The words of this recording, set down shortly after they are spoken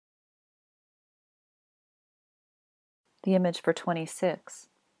the image for 26.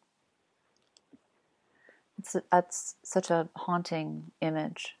 That's such a haunting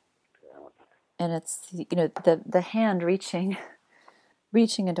image, and it's the hand reaching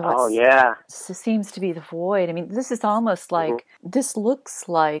into what Oh yeah. seems to be the void. I mean, this is almost Hmm. like this looks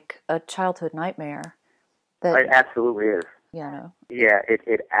like a childhood nightmare. That It absolutely is. you know. Yeah,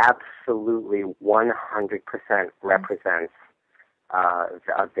 it absolutely 100% represents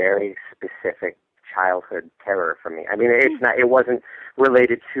a very specific childhood terror for me. I mean, it wasn't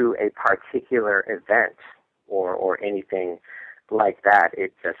related to a particular event or anything like that.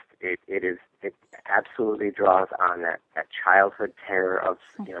 It absolutely draws on that childhood terror of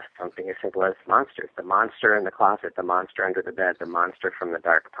something as simple as monsters, the monster in the closet, the monster under the bed, the monster from the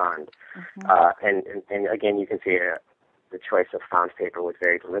dark pond, Mm-hmm. and again you can see the choice of found paper was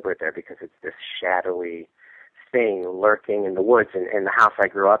very deliberate there because it's this shadowy thing lurking in the woods. And the house I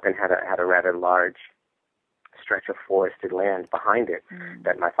grew up in had a rather large stretch of forested land behind it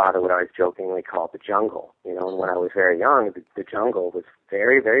that my father would always jokingly call the jungle. And when I was very young, the jungle was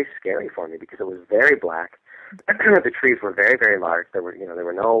very, very scary for me because it was very black. The trees were very, very large. There were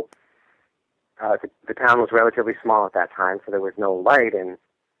no. The town was relatively small at that time, so there was no light. And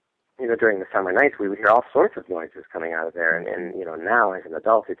during the summer nights, we would hear all sorts of noises coming out of there. And now as an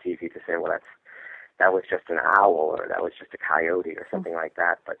adult, it's easy to say, well, that was just an owl or that was just a coyote or something like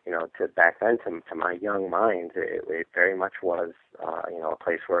that. But, to back then, to my young mind, it very much was, a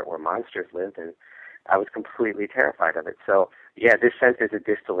place where monsters lived, and I was completely terrified of it. So, yeah, this sense is a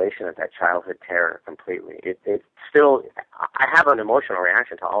distillation of that childhood terror completely. It still, I have an emotional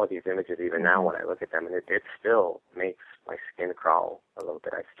reaction to all of these images even now when I look at them, and it still makes my skin crawl a little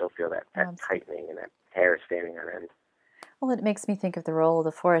bit. I still feel that tightening and that hair standing on end. Well, it makes me think of the role of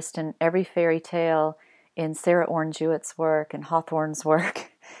the forest in every fairy tale, in Sarah Orne Jewett's work and Hawthorne's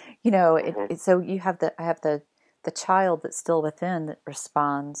work. So you have I have the child that's still within that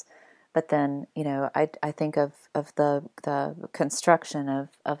responds, but then I think of the construction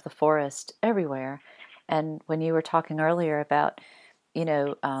of the forest everywhere, and when you were talking earlier about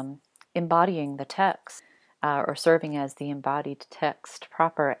embodying the text. Or serving as the embodied text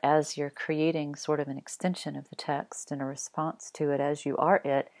proper as you're creating sort of an extension of the text and a response to it as you are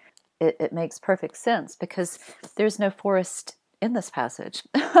it makes perfect sense because there's no forest in this passage.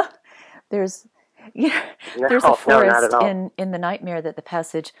 there's there's a No, no, not at forest all. in the nightmare that the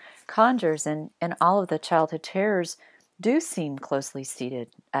passage conjures, and all of the childhood terrors do seem closely seated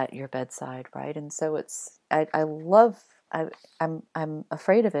at your bedside, right? And so I love I'm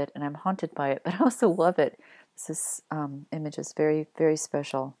afraid of it and I'm haunted by it, but I also love it. This image is very, very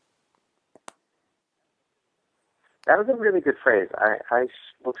special. That was a really good phrase. I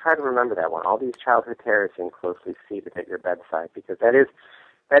will try to remember that one. All these childhood terrors seem closely seated at your bedside because that is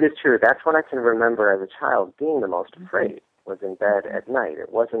true. That's what I can remember as a child being the most afraid was in bed at night.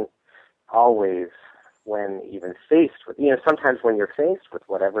 It wasn't always when even faced with, sometimes when you're faced with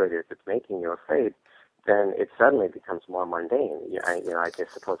whatever it is that's making you afraid, then it suddenly becomes more mundane. I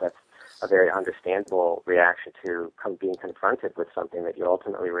just suppose that's a very understandable reaction to being confronted with something that you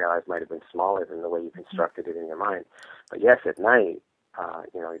ultimately realize might have been smaller than the way you constructed it in your mind. But yes, at night,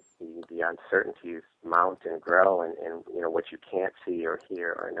 the uncertainties mount and grow, and what you can't see or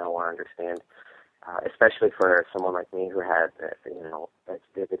hear or know or understand, especially for someone like me who had, as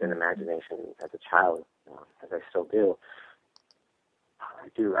vivid an imagination as a child, as I still do.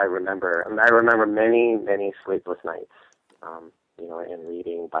 I remember many, many sleepless nights, and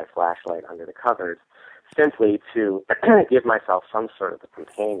reading by flashlight under the covers, simply to give myself some sort of a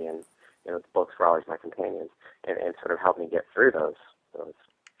companion. The books were always my companions, and sort of help me get through those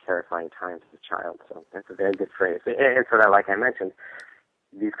terrifying times as a child. So that's a very good phrase. And so that, like I mentioned,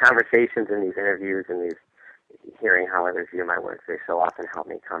 these conversations and these interviews and these hearing how others view my work, they so often help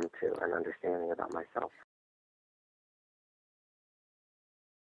me come to an understanding about myself.